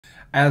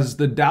as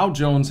the Dow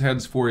Jones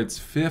heads for its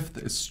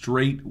 5th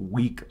straight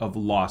week of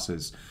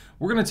losses.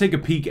 We're going to take a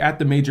peek at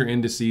the major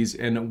indices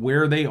and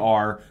where they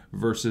are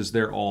versus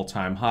their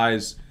all-time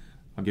highs.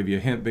 I'll give you a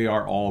hint, they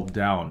are all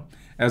down.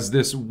 As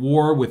this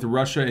war with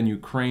Russia and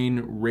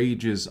Ukraine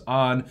rages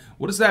on,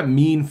 what does that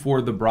mean for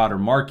the broader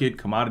market,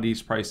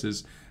 commodities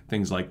prices,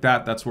 things like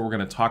that? That's what we're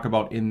going to talk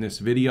about in this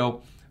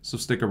video, so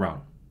stick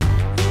around.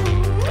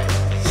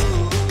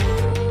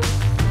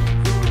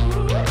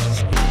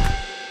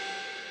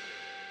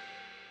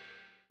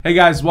 Hey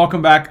guys,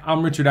 welcome back.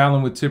 I'm Richard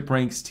Allen with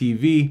TipRanks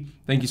TV.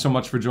 Thank you so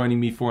much for joining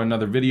me for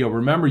another video.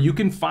 Remember, you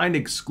can find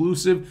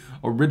exclusive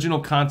original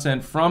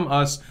content from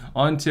us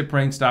on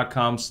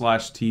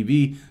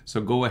tipranks.com/TV. So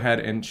go ahead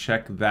and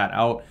check that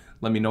out.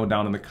 Let me know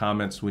down in the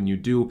comments when you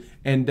do.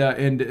 And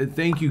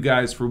thank you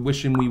guys for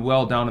wishing me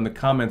well down in the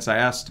comments. I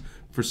asked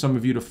for some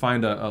of you to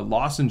find a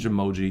lozenge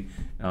emoji,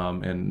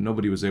 and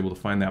nobody was able to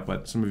find that,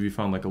 but some of you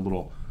found like a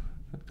little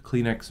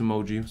Kleenex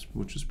emoji,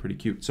 which is pretty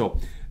cute. So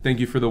thank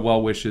you for the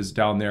well wishes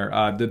down there.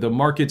 The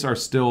markets are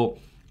still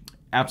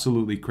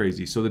absolutely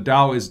crazy. So the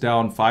Dow is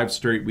down 5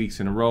 straight weeks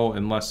in a row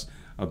unless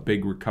a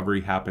big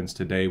recovery happens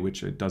today,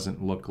 which it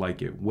doesn't look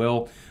like it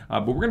will.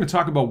 But we're going to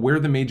talk about where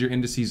the major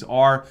indices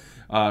are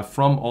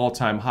from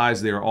all-time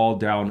highs. They are all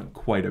down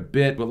quite a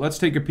bit. But let's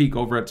take a peek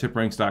over at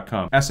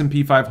tipranks.com.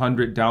 S&P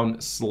 500 down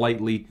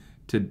slightly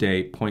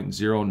today,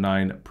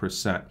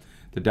 0.09%.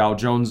 The Dow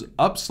Jones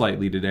up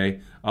slightly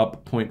today,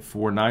 up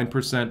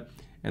 0.49%,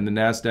 and the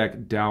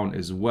Nasdaq down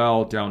as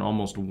well, down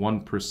almost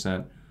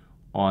 1%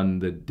 on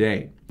the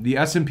day. The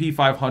S&P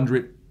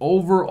 500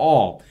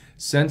 overall,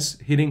 since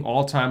hitting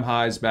all-time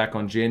highs back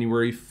on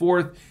January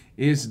 4th,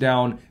 is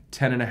down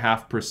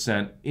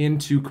 10.5%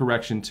 into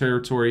correction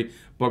territory,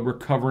 but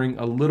recovering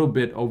a little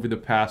bit over the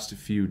past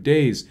few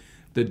days.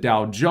 The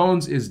Dow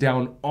Jones is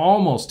down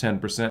almost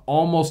 10%,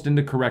 almost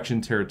into correction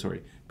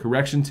territory.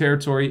 Correction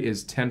territory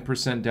is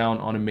 10% down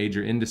on a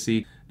major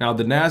indice. Now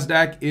the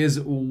Nasdaq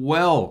is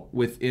well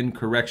within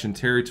correction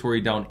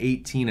territory, down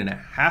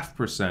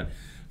 18.5%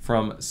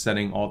 from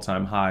setting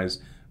all-time highs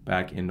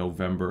back in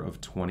November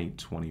of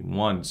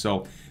 2021.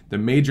 So the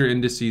major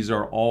indices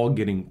are all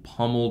getting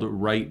pummeled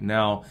right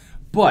now.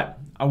 But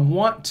I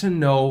want to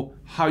know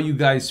how you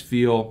guys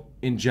feel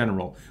in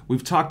general.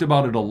 We've talked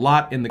about it a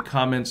lot in the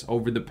comments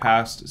over the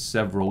past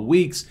several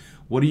weeks.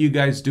 What are you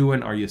guys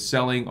doing? Are you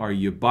selling? Are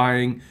you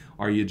buying?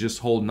 Are you just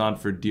holding on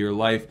for dear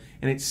life?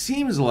 And it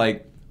seems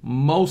like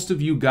most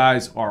of you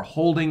guys are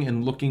holding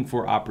and looking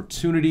for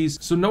opportunities.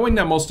 So knowing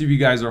that most of you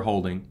guys are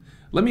holding,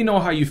 let me know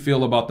how you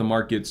feel about the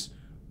markets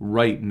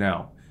right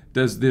now.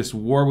 Does this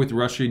war with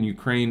Russia and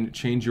Ukraine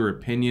change your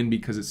opinion?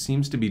 Because it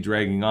seems to be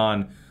dragging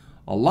on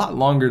a lot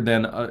longer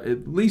than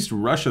at least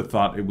Russia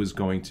thought it was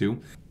going to.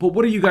 But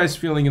what are you guys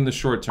feeling in the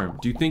short term?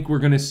 Do you think we're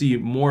going to see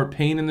more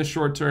pain in the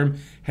short term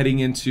heading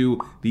into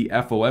the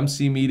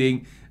FOMC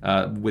meeting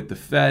with the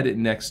Fed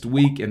next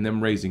week and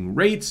them raising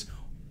rates?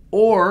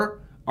 Or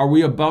are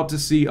we about to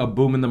see a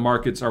boom in the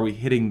markets? Are we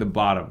hitting the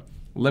bottom?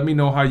 Let me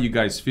know how you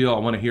guys feel. I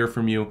want to hear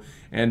from you.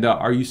 And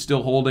are you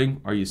still holding?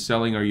 Are you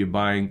selling? Are you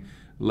buying?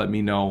 Let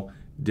me know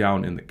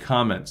down in the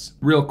comments.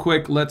 Real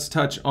quick, let's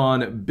touch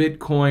on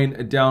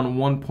Bitcoin, down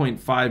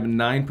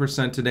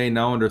 1.59% today,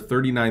 now under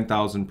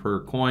 39,000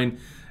 per coin.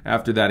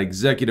 After that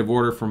executive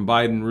order from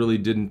Biden really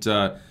didn't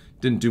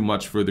do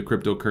much for the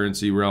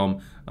cryptocurrency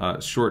realm.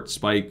 Short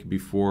spike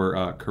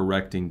before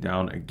correcting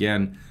down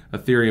again.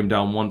 Ethereum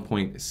down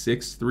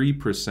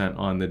 1.63%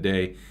 on the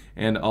day.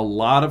 And a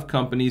lot of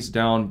companies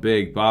down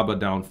big. Baba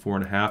down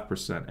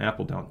 4.5%.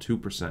 Apple down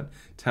 2%.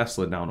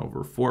 Tesla down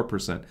over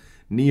 4%.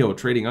 NEO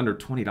trading under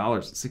 $20,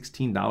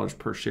 $16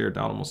 per share,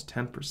 down almost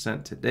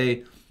 10%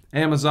 today.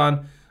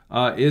 Amazon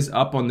is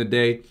up on the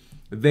day.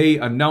 They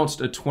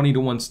announced a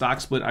 20-to-1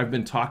 stock split. I've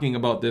been talking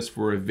about this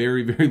for a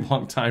very, very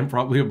long time,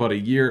 probably about a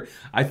year.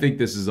 I think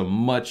this is a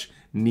much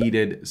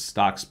needed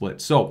stock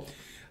split. So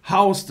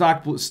how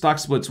stock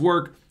splits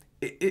work,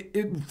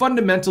 it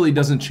fundamentally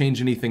doesn't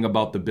change anything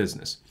about the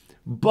business.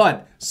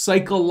 But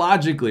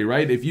psychologically,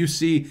 right, if you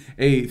see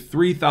a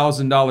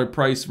 $3,000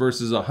 price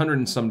versus a $100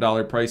 and some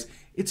price,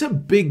 it's a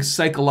big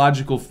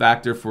psychological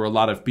factor for a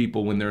lot of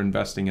people when they're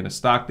investing in a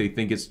stock. They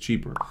think it's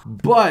cheaper.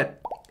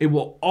 But it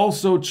will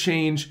also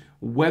change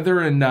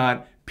whether or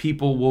not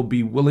people will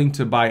be willing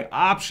to buy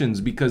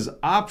options, because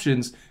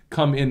options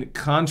come in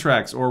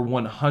contracts or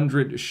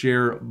 100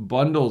 share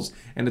bundles,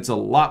 and it's a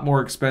lot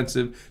more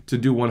expensive to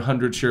do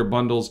 100 share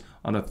bundles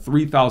on a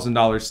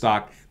 $3,000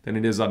 stock than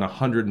it is on a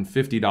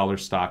 $150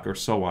 stock or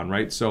so on,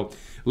 right? So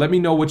let me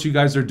know what you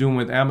guys are doing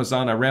with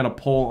Amazon. I ran a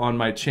poll on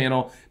my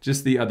channel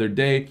just the other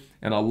day,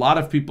 and a lot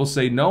of people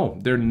say no,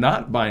 they're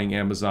not buying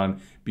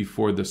Amazon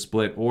before the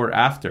split or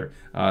after.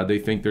 They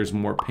think there's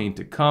more pain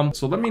to come.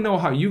 So let me know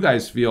how you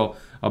guys feel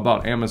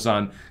about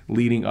Amazon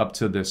leading up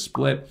to this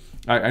split.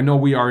 I know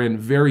we are in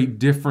very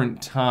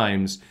different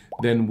times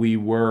than we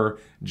were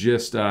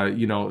just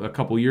a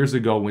couple years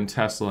ago when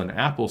Tesla and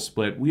Apple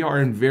split. We are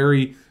in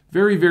very,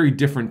 very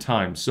different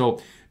times.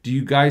 So do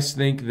you guys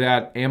think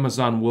that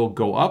Amazon will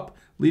go up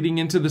leading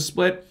into the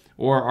split?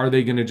 Or are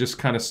they going to just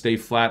kind of stay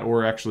flat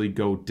or actually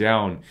go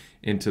down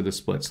into the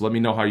splits? Let me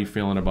know how you're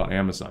feeling about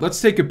Amazon.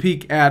 Let's take a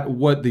peek at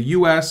what the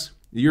US,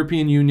 the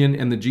European Union,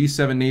 and the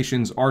G7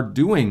 nations are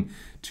doing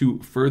to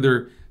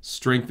further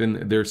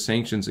strengthen their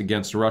sanctions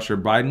against Russia.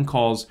 Biden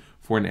calls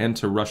for an end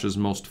to Russia's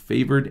most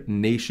favored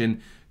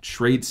nation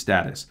trade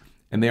status.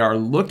 And they are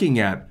looking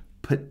at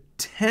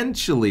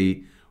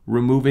potentially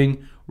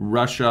removing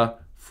Russia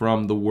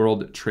from the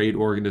World Trade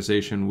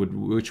Organization,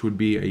 which would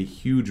be a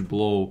huge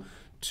blow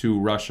to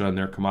Russia and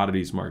their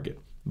commodities market,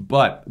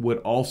 but would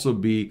also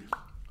be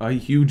a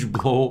huge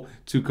blow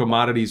to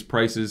commodities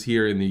prices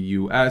here in the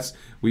US.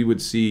 We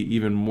would see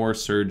even more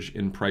surge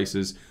in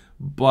prices,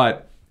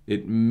 but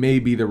it may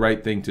be the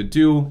right thing to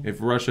do if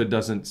Russia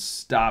doesn't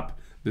stop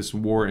this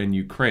war in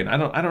Ukraine. I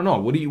don't know.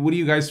 What are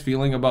you guys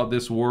feeling about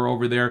this war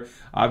over there?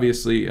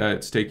 Obviously,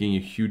 it's taking a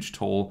huge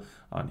toll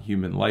on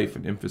human life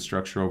and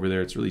infrastructure over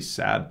there. It's really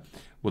sad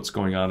what's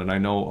going on, and I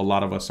know a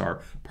lot of us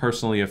are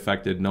personally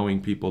affected,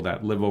 knowing people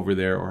that live over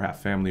there or have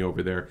family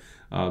over there.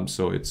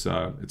 So it's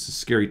a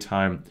scary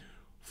time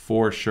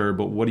for sure.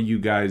 But what are you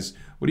guys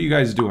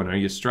doing? Are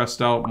you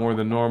stressed out more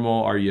than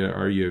normal? Are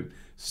you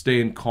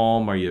staying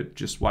calm? Are you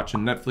just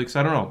watching Netflix?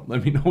 I don't know.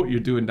 Let me know what you're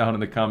doing down in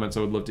the comments.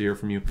 I would love to hear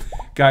from you.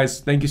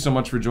 Guys, thank you so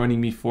much for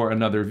joining me for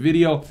another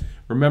video.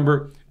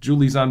 Remember,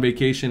 Julie's on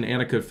vacation.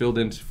 Annika filled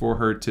in for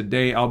her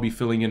today. I'll be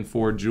filling in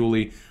for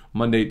Julie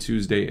Monday,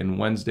 Tuesday, and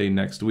Wednesday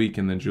next week,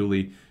 and then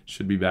Julie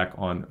should be back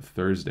on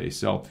Thursday.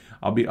 So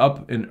I'll be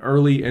up and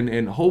early,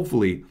 and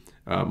hopefully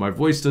my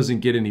voice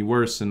doesn't get any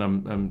worse and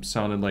I'm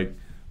sounding like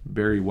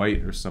Barry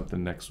White or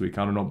something next week.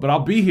 I don't know, but I'll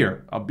be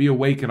here. I'll be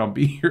awake and I'll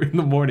be here in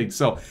the morning.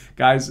 So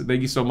guys,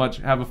 thank you so much.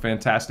 Have a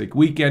fantastic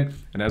weekend,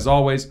 and as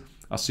always,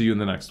 I'll see you in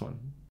the next one.